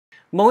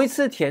某一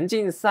次田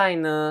径赛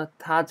呢，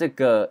它这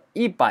个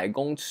100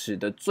公尺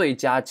的最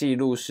佳纪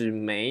录是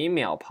每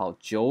秒跑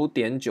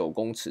9.9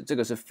公尺，这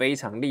个是非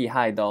常厉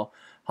害的哦。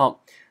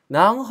好，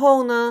然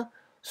后呢，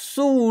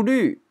速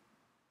率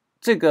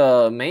这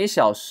个每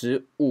小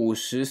时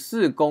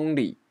54公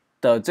里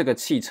的这个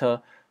汽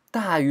车，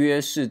大约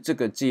是这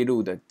个纪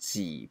录的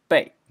几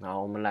倍？然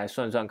后我们来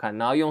算算看，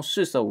然后用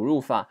四舍五入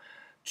法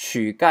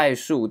取概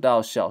数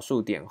到小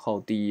数点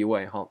后第一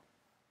位哈。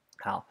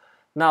好。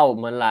那我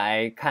们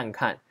来看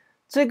看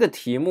这个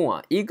题目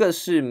啊，一个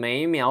是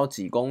每秒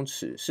几公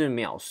尺是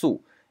秒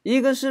速，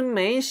一个是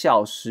每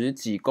小时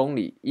几公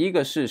里，一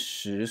个是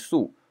时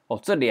速哦。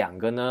这两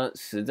个呢，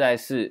实在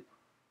是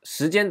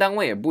时间单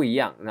位也不一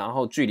样，然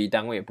后距离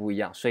单位也不一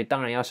样，所以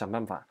当然要想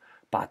办法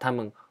把它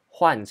们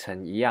换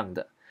成一样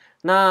的。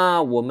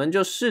那我们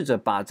就试着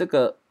把这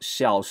个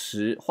小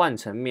时换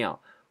成秒，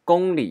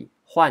公里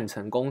换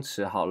成公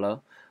尺好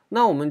了。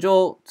那我们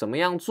就怎么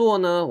样做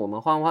呢？我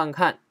们换换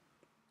看。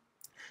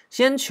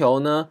先求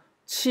呢，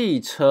汽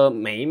车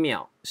每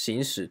秒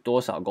行驶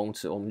多少公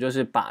尺？我们就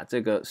是把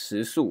这个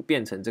时速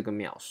变成这个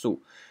秒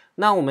数。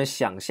那我们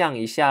想象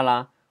一下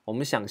啦，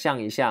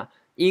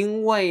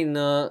因为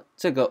呢，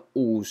这个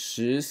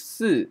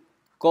54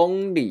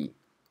公里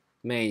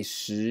每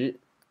时，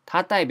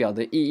它代表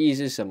的意义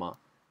是什么？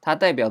它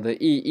代表的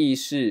意义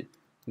是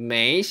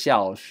每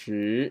小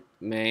时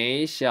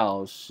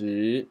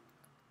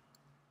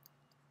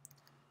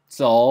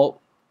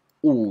走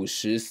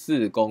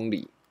54公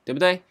里，对不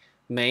对？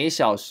每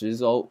小时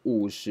走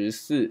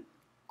54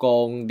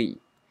公里。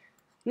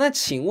那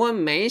请问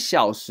每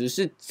小时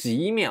是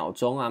几秒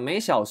钟啊？每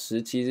小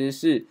时其实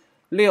是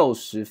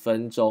60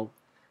分钟。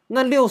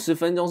那60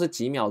分钟是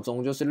几秒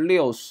钟？就是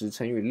60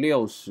乘以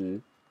60，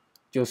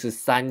就是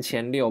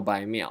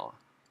3600秒。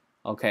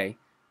OK，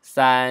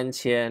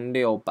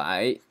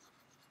 3600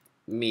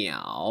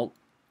秒。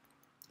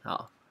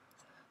好，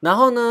然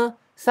后呢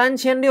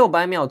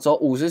，3600秒走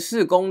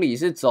54公里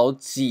是走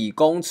几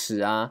公尺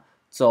啊？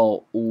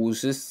走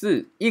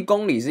54，1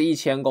公里是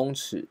1000公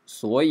尺，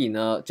所以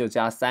呢就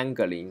加3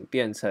个0，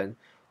变成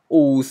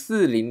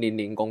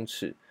54000公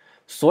尺。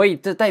所以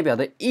这代表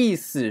的意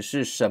思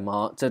是什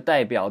么？这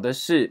代表的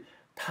是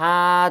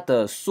它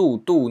的速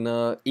度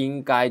呢，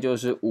应该就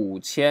是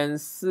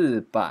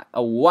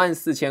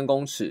54000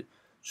公尺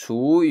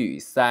除以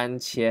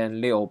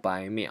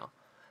3600秒。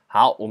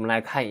好，我们来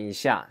看一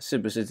下是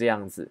不是这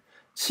样子。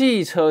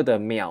汽车的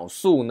秒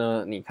速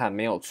呢，你看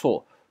没有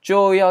错。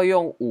就要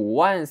用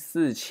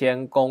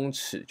54000公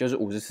尺，就是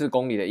54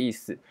公里的意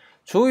思，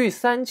除以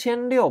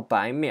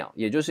3600秒，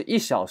也就是1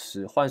小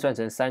时，换算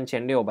成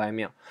3600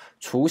秒，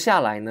除下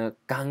来呢，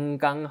刚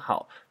刚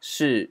好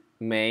是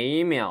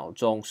每秒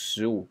钟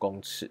15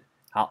公尺。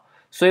好，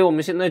所以我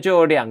们现在就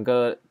有2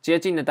个接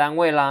近的单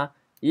位啦，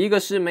一个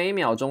是每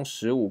秒钟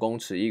15公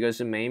尺，一个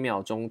是每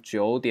秒钟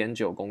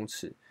9.9公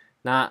尺。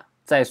那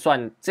再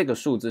算这个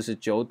数字是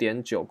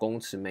9.9公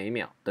尺每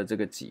秒的这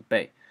个几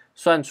倍，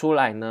算出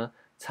来呢？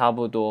差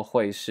不多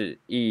会是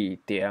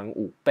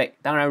1.5倍。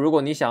当然，如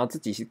果你想要自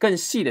己更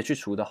细的去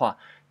除的话，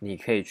你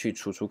可以去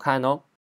除除看哦。